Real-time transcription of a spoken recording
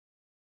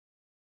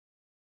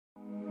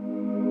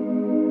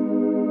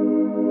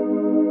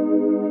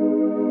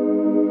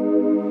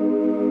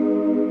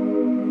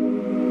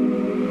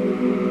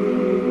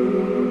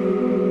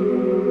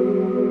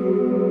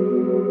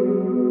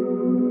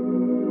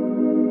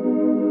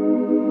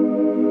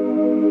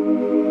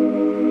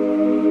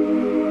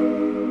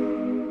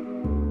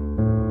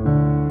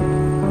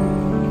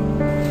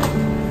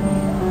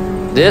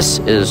This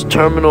is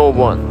Terminal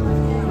 1.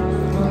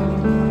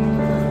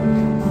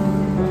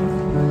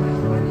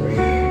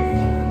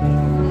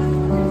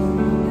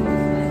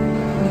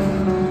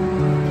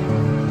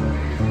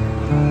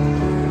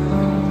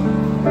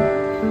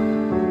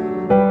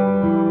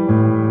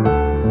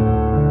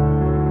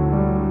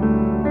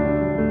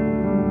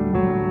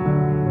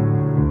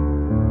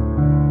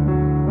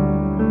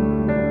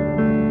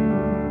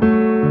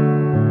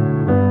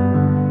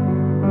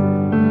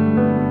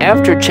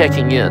 After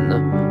checking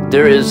in,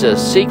 there is a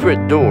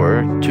secret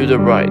door to the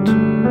right.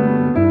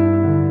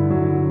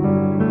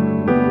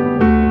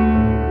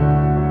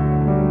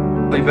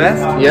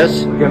 Best?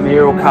 Yes? Me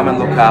will come and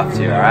look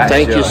after you, alright?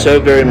 Thank you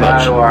so very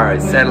much. No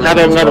worries. Settle Have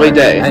a lovely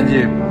day. And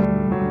you.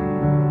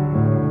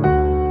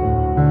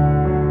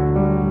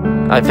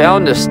 I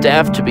found the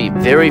staff to be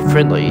very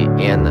friendly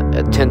and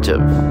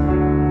attentive.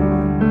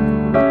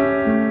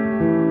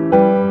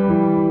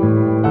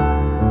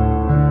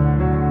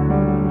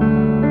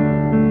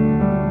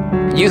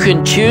 You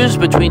can choose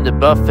between the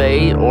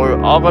buffet or a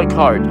la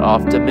carte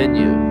off the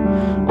menu.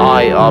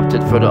 I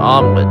opted for the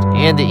omelet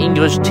and the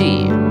English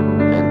tea,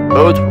 and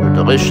both were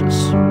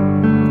delicious.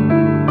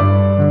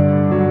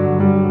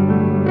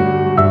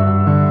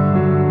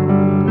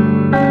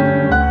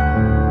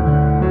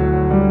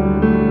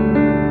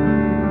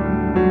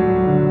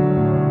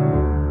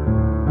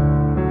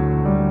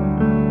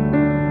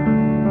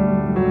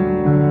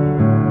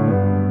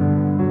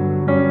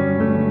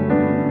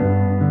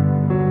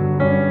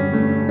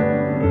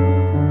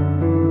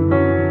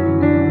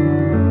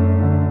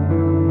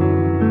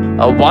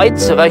 A wide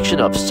selection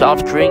of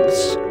soft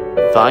drinks,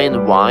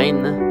 fine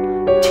wine,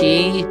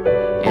 tea,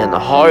 and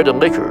hard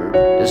liquor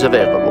is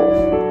available.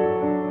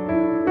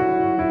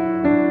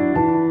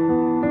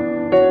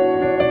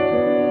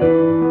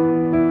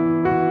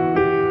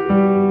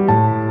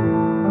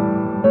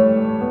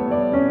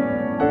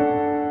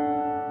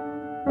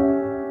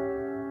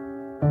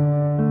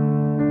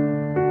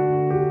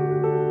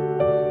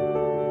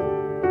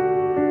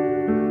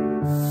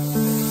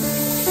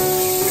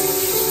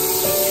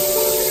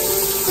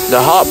 The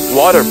hot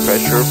water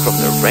pressure from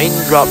the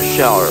raindrop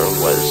shower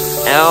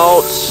was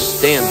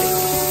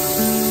outstanding.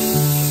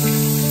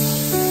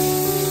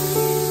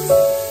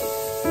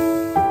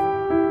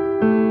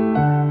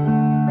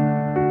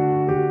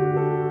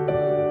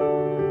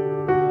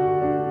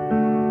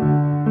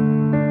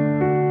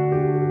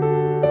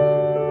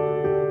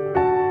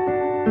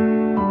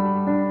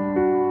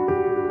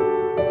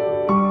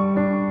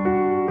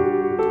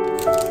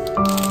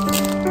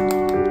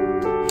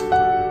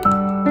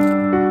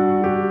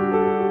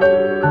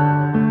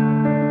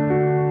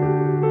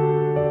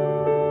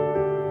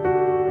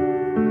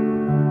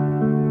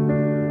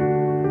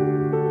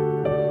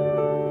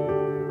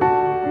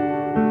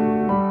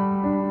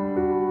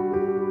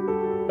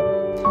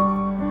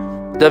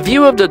 The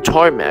view of the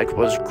tarmac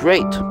was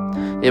great.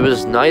 It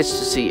was nice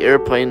to see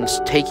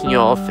airplanes taking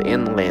off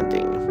and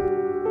landing.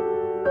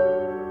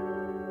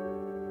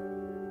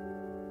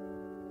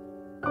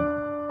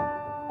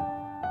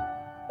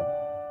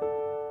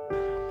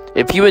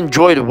 If you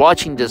enjoyed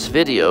watching this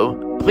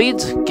video,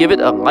 please give it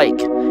a like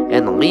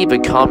and leave a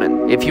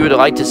comment. If you would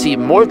like to see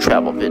more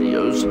travel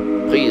videos,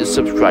 please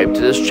subscribe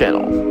to this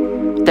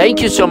channel.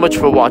 Thank you so much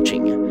for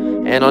watching,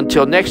 and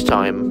until next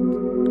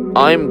time,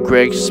 I'm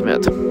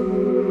GregSmith.